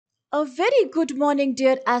A very good morning,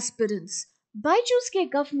 dear aspirants. Byju's के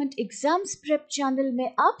government exams prep channel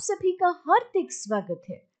में आप सभी का हार्दिक स्वागत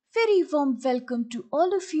है. Very warm welcome to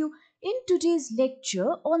all of you in today's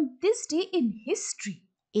lecture on this day in history.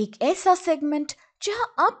 एक ऐसा सेगमेंट जहां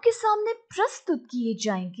आपके सामने प्रस्तुत किए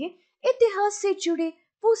जाएंगे इतिहास से जुड़े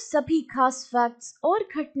वो सभी खास फैक्ट्स और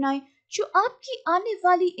घटनाएं जो आपकी आने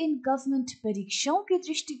वाली इन गवर्नमेंट परीक्षाओं के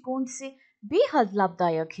दृष्टिकोण से बेहद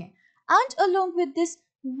लाभदायक हैं. And along with this,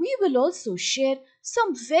 we will also share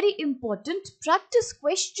some very important practice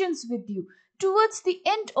questions with you towards the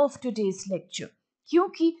end of today's lecture.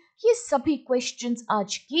 क्योंकि ये सभी questions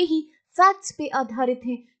आज के ही facts पे आधारित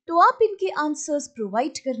हैं, तो आप इनके आंसर्स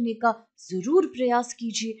प्रोवाइड करने का जरूर प्रयास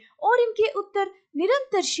कीजिए और इनके उत्तर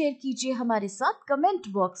निरंतर शेयर कीजिए हमारे साथ कमेंट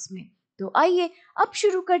बॉक्स में. तो आइए अब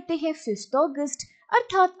शुरू करते हैं 5 अगस्त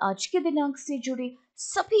अर्थात आज के दिनांक से जुड़े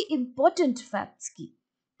सभी इंपॉर्टेंट फैक्ट्स की.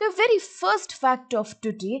 The very first fact of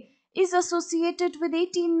today is associated with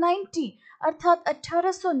 1890 अर्थात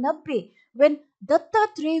 1890 when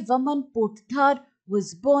दत्तात्रेय वमन पोटदार was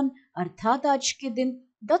born अर्थात आज के दिन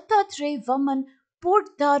दत्तात्रेय वमन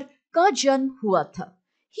पोटदार का जन्म हुआ था.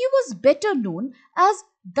 He was better known as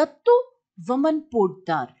दत्तो वमन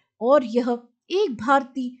पोटदार और यह एक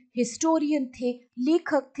भारतीय हिस्टोरियन थे,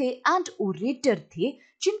 लेखक थे एंड ओरेटर थे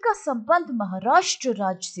जिनका संबंध महाराष्ट्र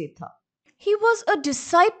राज्य से था. He was a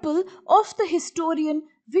disciple of the historian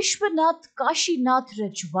Vishwanath Kashinath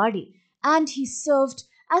Rajwade and he served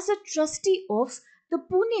as a trustee of the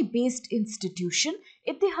Pune-based institution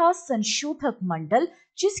इतिहास संशोधक मंडल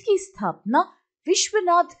जिसकी स्थापना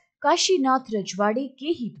विश्वनाथ काशीनाथ रजवाड़े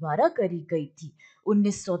के ही द्वारा करी गई थी.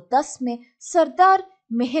 1910 में सरदार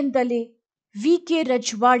मेहेंदले वी.के.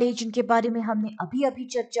 रजवाड़े जिनके बारे में हमने अभी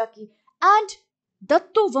चर्चा की एंड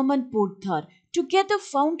दत्तो वमन पोटदार together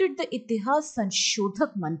founded the Itihas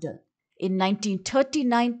Sanshodhak Mandal. In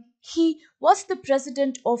 1939, he was the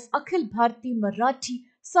president of Akhil Bharati Marathi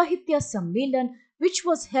Sahitya Sammelan, which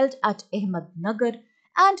was held at Ahmednagar,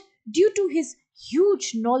 and due to his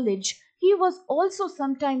huge knowledge, he was also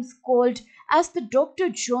sometimes called as the Dr.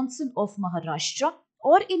 Johnson of Maharashtra,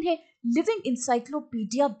 और इन्हें living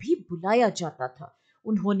encyclopedia भी बुलाया जाता था.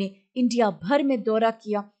 उन्होंने India भर में दौरा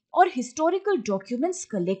किया और हिस्टोरिकल डॉक्यूमेंट्स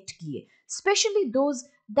कलेक्ट किए, especially those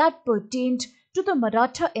that pertained to the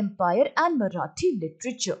Maratha Empire and Marathi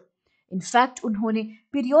literature. In fact, उन्होंने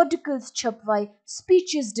periodicals छपवाए,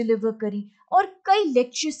 speeches deliver करी और कई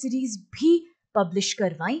lecture series भी publish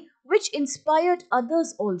करवाई, which inspired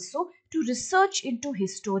others also to research into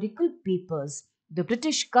historical papers. The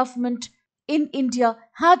British government in India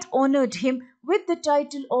had honored him with the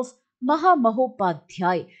title of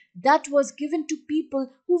Mahamahopadhyay that was given to people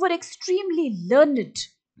who were extremely learned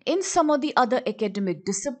in some of the other academic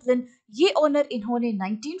discipline. ये honour इन्होंने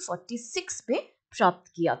 1946 में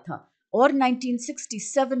प्राप्त किया था और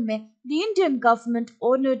 1967 में the Indian government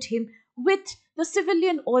honored him with the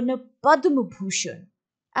civilian honor Padma Bhushan.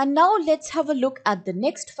 And now let's have a look at the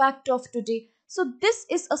next fact of today. So this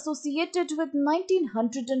is associated with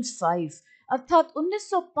 1905 अर्थात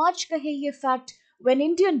 1905 का है ये fact when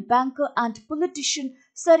Indian banker and politician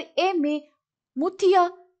Sir M.A. Muthia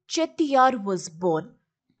Chettiar was born.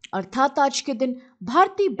 अर्थात आज के दिन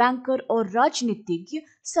भारतीय banker और राजनीतिज्ञ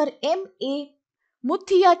सर M.A.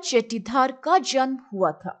 मुथिया चेट्टीधार का जन्म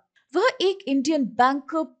हुआ था. वह एक इंडियन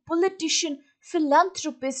बैंकर, पॉलिटिशियन,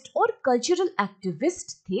 फिलैंथ्रोपिस्ट और कल्चरल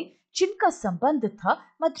एक्टिविस्ट थे जिनका संबंध था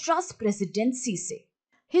मद्रास प्रेसिडेंसी से.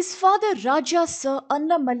 His father राजा सर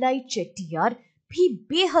अन्नामलाई चेट्टियार भी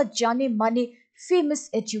बेहद जाने माने फेमस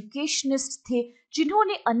एजुकेशनिस्ट थे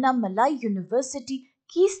जिन्होंने अन्नामलाई यूनिवर्सिटी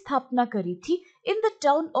की स्थापना करी थी in the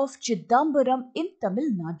town of Chidambaram in Tamil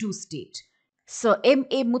Nadu state. Sir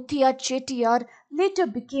M.A. Muthia Chettiar later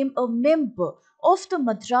became a member of the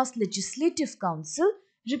Madras Legislative Council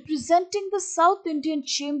representing the South Indian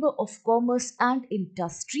Chamber of Commerce and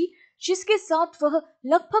Industry जिसके साथ वह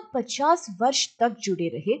लगभग 50 वर्ष तक जुड़े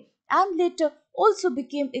रहे and later also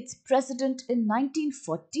became its president in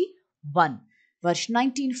 1941. वर्ष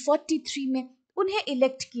 1943 में उन्हें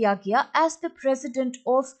इलेक्ट किया गया as the president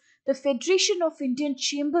of the Federation of Indian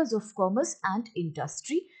Chambers of Commerce and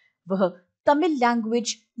Industry. वह तमिल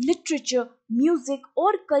लैंग्वेज, लिटरेचर, म्यूजिक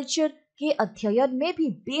और कल्चर के अध्ययन में भी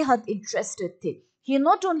बेहद इंटरेस्टेड थे. He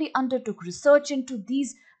not only undertook research into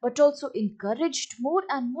these but also encouraged more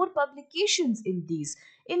and more publications in these.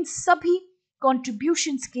 इन सभी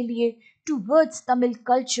contributions के लिए towards Tamil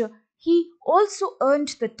culture, he also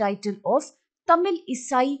earned the title of Tamil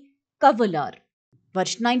Isai Kavalar.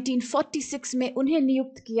 वर्ष 1946 में उन्हें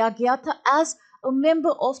नियुक्त किया गया था as a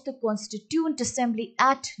member of the Constituent Assembly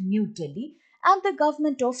at New Delhi, and the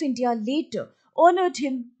government of India later honored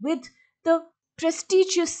him with the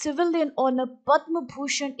prestigious civilian honor Padma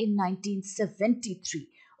Bhushan in 1973.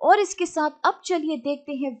 और इसके साथ अब चलिए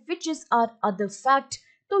देखते हैं which is our other fact.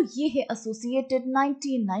 तो ये है associated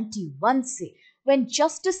 1991 से when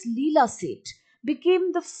Justice Leela Seth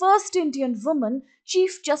became the first Indian woman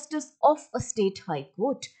Chief Justice of a State High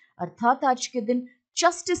Court. अर्थात आज के दिन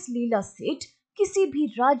जस्टिस लीला सेठ किसी भी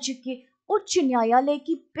राज्य के उच्च न्यायालय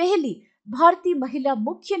की पहली भारतीय महिला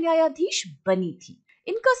मुख्य न्यायाधीश बनी थी.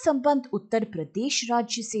 इनका संबंध उत्तर प्रदेश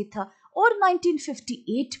राज्य से था और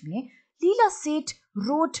 1958 में लीला सेठ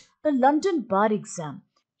wrote the London bar exam.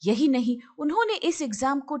 यही नहीं, उन्होंने इस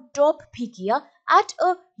एग्जाम को टॉप भी किया at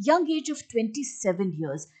a young age of 27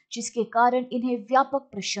 years, जिसके कारण इन्हें व्यापक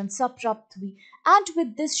प्रशंसा प्राप्त हुई. And with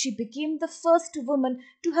this she became the first woman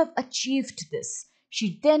to have achieved this. She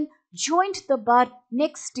then joined the bar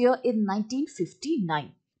next year in 1959.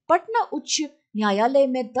 Patna उच्च न्यायालय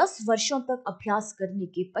में 10 वर्षों तक अभ्यास करने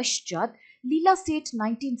के पश्चात लीला सेठ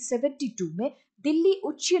 1972 में दिल्ली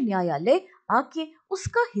उच्च न्यायालय आके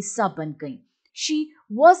उसका हिस्सा बन गईं. She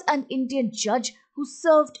was an Indian judge who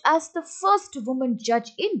served as the first woman judge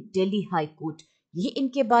in Delhi High Court. ये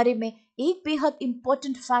इनके बारे में एक बेहद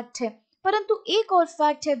इंपॉर्टेंट फैक्ट है. परंतु एक और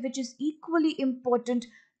फैक्ट है which is equally important,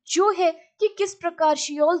 जो है कि किस प्रकार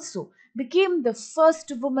she also became the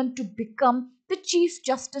first woman to become the Chief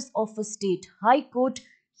Justice of a State High Court.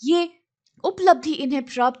 ये उपलब्धि इन्हें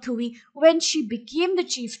प्राप्त हुई when she became the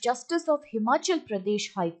Chief Justice of Himachal Pradesh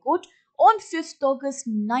High Court on 5th August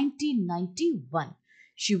 1991.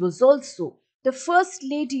 She was also the first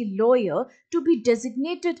lady lawyer to be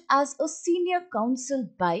designated as a senior counsel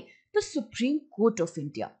by the Supreme Court of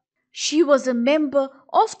India. She was a member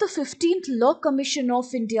of the 15th Law Commission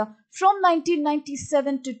of India from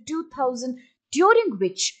 1997 to 2000, during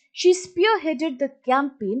which she spearheaded the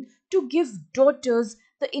campaign to give daughters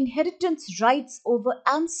the inheritance rights over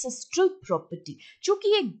ancestral property, जो कि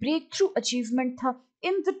एक breakthrough achievement था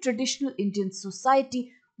in the traditional Indian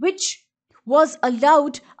society, which was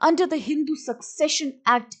allowed under the Hindu Succession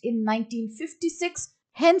Act in 1956,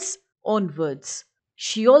 hence onwards.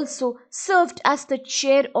 She also served as the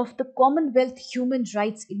chair of the Commonwealth Human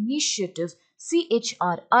Rights Initiative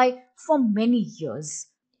CHRI for many years.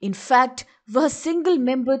 In fact, वह single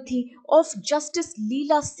member थी of Justice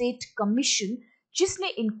Leela Seth Commission, जिसने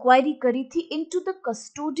inquiry करी थी into the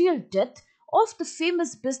custodial death of the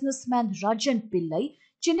famous businessman Rajan Pillai,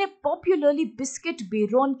 जिन्हें popularly biscuit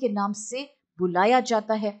Barron के नाम से बुलाया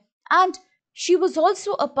जाता है. And she was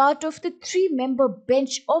also a part of the 3-member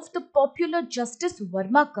bench of the popular Justice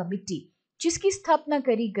Verma Committee, जिसकी स्थापना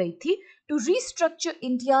करी गई थी to restructure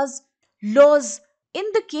India's laws in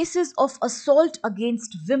the cases of assault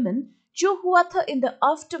against women, जो हुआ था in the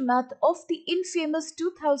aftermath of the infamous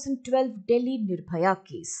 2012 Delhi Nirbhaya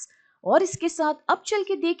case. और इसके साथ अब चल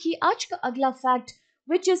के देखिए आज का अगला fact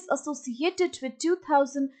which is associated with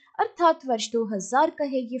 2000, अर्थात वर्ष 2000 का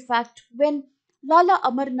है ये fact when Lala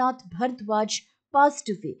Amarnath Bhardwaj passed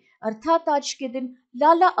away. अर्थात आज के दिन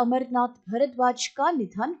लाला अमरनाथ भारद्वाज का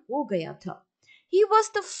निधन हो गया था. He was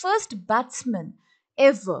the first batsman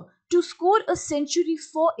ever to score a century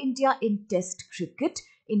for India in Test cricket.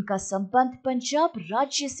 इनका संबंध पंजाब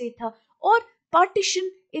राज्य से था और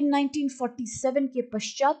पार्टीशन in 1947 के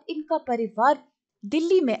पश्चात इनका परिवार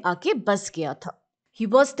दिल्ली में आके बस गया था. He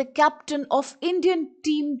was the captain of Indian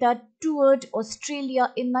team that toured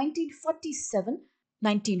Australia in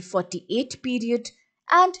 1947-1948 period,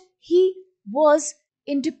 and he was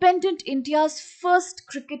independent India's first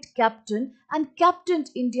cricket captain and captained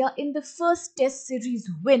India in the first Test series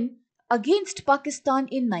win against Pakistan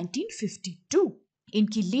in 1952.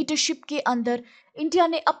 इनकी leadership के अंदर India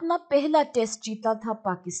ने अपना पहला test जीता था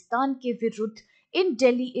पाकिस्तान के विरुद्ध in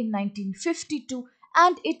Delhi in 1952,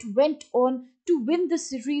 and it went on to win the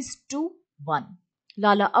series 2-1.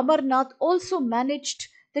 Lala Amarnath also managed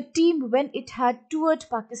the team when it had toured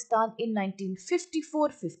Pakistan in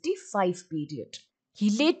 1954-55 period. He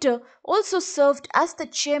later also served as the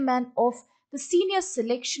chairman of the senior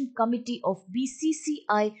selection committee of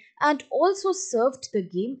BCCI and also served the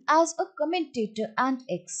game as a commentator and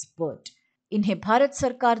expert. इन्हें भारत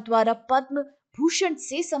सरकार द्वारा पद्म भूषण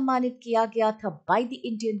से सम्मानित किया गया था by the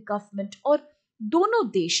Indian government और दोनों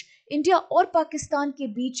देश इंडिया और पाकिस्तान के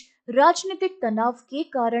बीच राजनीतिक तनाव के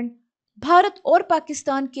कारण भारत और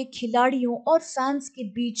पाकिस्तान के खिलाड़ियों और फैंस के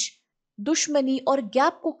बीच दुश्मनी और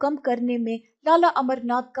गैप को कम करने में लाला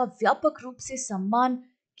अमरनाथ का व्यापक रूप से सम्मान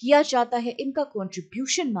किया जाता है, इनका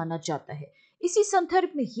कंट्रीब्यूशन माना जाता है. इसी संदर्भ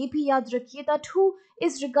में ये भी याद रखिए that who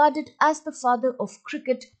is regarded as the father of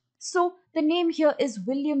cricket. So the name here is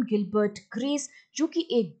William Gilbert Grace, जो कि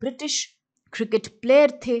एक ब्रिटिश क्रिकेट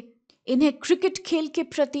प्लेयर थे. इन्हें क्रिकेट खेल के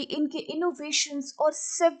प्रति इनके इनोवेशंस और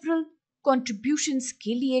सेवरल कंट्रीब्यूशंस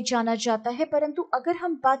के लिए जाना जाता है। परंतु अगर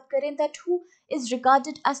हम बात करें that who is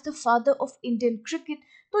regarded as the father of Indian cricket,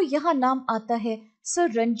 तो यहाँ नाम आता है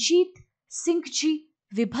सर रणजीत सिंह जी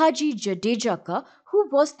विभाजी जडेजा का, who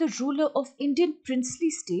was the ruler of Indian princely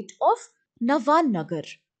state of Navannagar.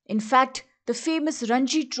 In fact, the famous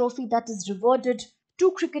Ranji trophy that is rewarded to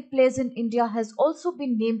cricket players in India has also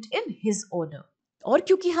been named in his honor. और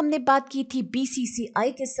क्योंकि हमने बात की थी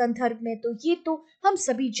BCCI के संदर्भ में, तो ये तो हम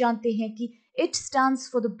सभी जानते हैं कि it stands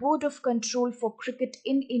for the board of control for cricket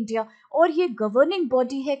in India, और ये गवर्निंग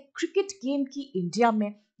बॉडी है क्रिकेट गेम की इंडिया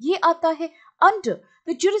में। ये आता है under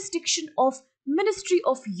the jurisdiction of ministry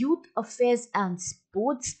of youth affairs and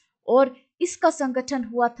sports, और इसका संगठन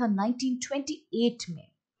हुआ था 1928 में।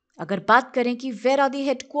 अगर बात करें कि where are the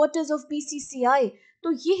headquarters of BCCI,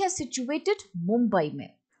 तो ये है सिचुएटेड मुंबई में।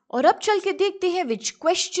 और अब चल के देखते हैं विच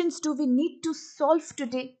questions do we need to solve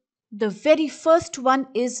today. The very first one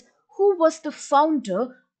is who was the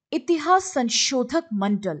founder इतिहास संशोधक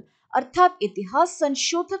मंडल, अर्थात इतिहास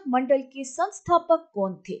संशोधक मंडल के संस्थापक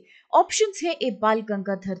कौन थे। ऑप्शंस है ए बाल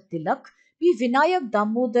गंगाधर तिलक, बी विनायक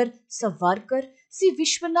दामोदर सावरकर, सी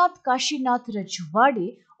विश्वनाथ काशीनाथ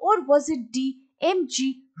रजवाड़े, और was it D M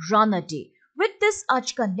G Ranade. With this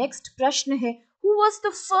आज का नेक्स्ट प्रश्न है who was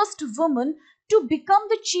the first woman to become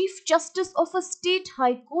the chief justice of a state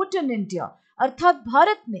high court in India, अर्थात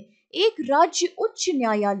भारत में एक राज्य उच्च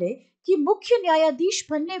न्यायालय की मुख्य न्यायाधीश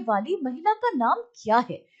बनने वाली महिला का नाम क्या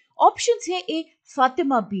है। ऑप्शंस है ए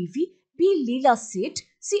फातिमा बीवी, बी लीला सेठ,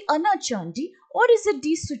 सी अना चांडी, और is it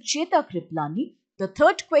D Sucheta Kripalani. The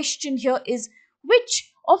third question here is which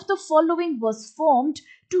of the following was formed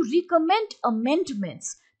to recommend amendments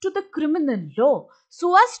to the criminal law so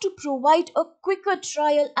as to provide a quicker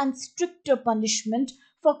trial and stricter punishment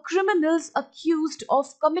for criminals accused of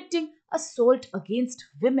committing assault against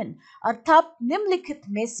women, अर्थात निम्नलिखित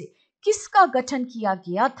में से किसका गठन किया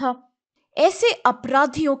गया था ऐसे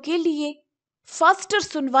अपराधियों के लिए फास्टर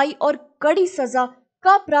सुनवाई और कड़ी सजा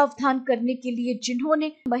का प्रावधान करने के लिए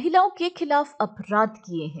जिन्होंने महिलाओं के खिलाफ अपराध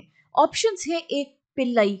किए हैं। ऑप्शंस है ए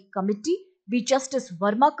Pillai committee, B justice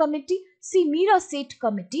Verma committee, सी मीरा सेठ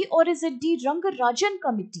कमिटी, और is it D Rangarajan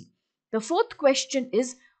committee. The fourth question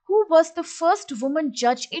is who was the first woman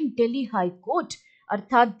जज इन दिल्ली हाई कोर्ट,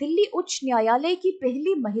 अर्थात दिल्ली उच्च न्यायालय की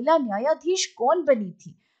पहली महिला न्यायाधीश कौन बनी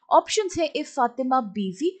थी। ऑप्शंस है ए फातिमा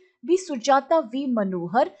बीवी, बी सुजाता वी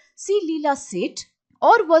मनोहर, सी लीला सेठ,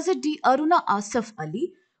 और was it D Aruna Asaf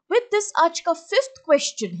Ali. With this आज का फिफ्थ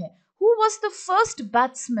क्वेश्चन है who was the first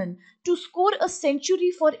batsman to score a century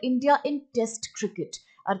for India in Test cricket,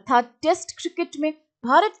 अर्थात टेस्ट क्रिकेट में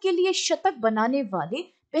भारत के लिए शतक बनाने वाले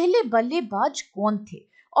पहले बल्लेबाज कौन थे।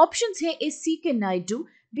 ऑप्शंस है ए सी के नायडू,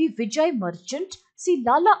 बी विजय मर्चेंट, सी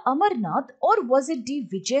लाला अमरनाथ, और was it D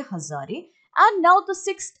Vijay Hazare. And now the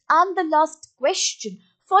sixth and the last question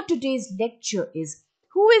for today's lecture is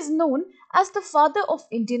who is known as the father of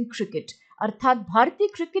Indian cricket, अर्थात भारतीय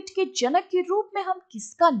क्रिकेट के जनक के रूप में हम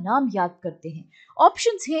किसका नाम याद करते हैं।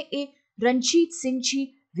 ऑप्शंस है ए रणजीत सिंह जी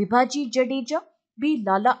विभाजी जडेजा, बी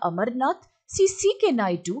लाला अमरनाथ, सी के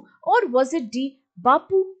नायडू, और was it D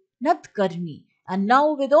Bapu नतकर्णी। And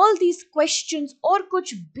now with all these questions और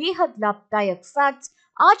कुछ बेहद लाभदायक फैक्ट्स,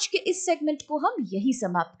 आज के इस सेगमेंट को हम यही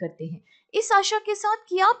समाप्त करते हैं, इस आशा के साथ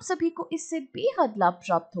कि आप सभी को इससे बेहद लाभ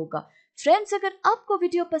प्राप्त होगा। फ्रेंड्स, अगर आपको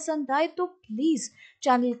वीडियो पसंद आए तो प्लीज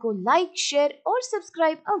चैनल को लाइक, शेयर और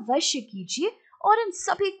सब्सक्राइब अवश्य कीजिए, और इन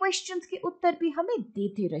सभी क्वेश्चंस के उत्तर भी हमें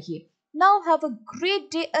देते रहिए। Now have a great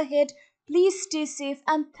day ahead, please stay safe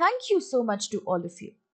and thank you so much to all of you.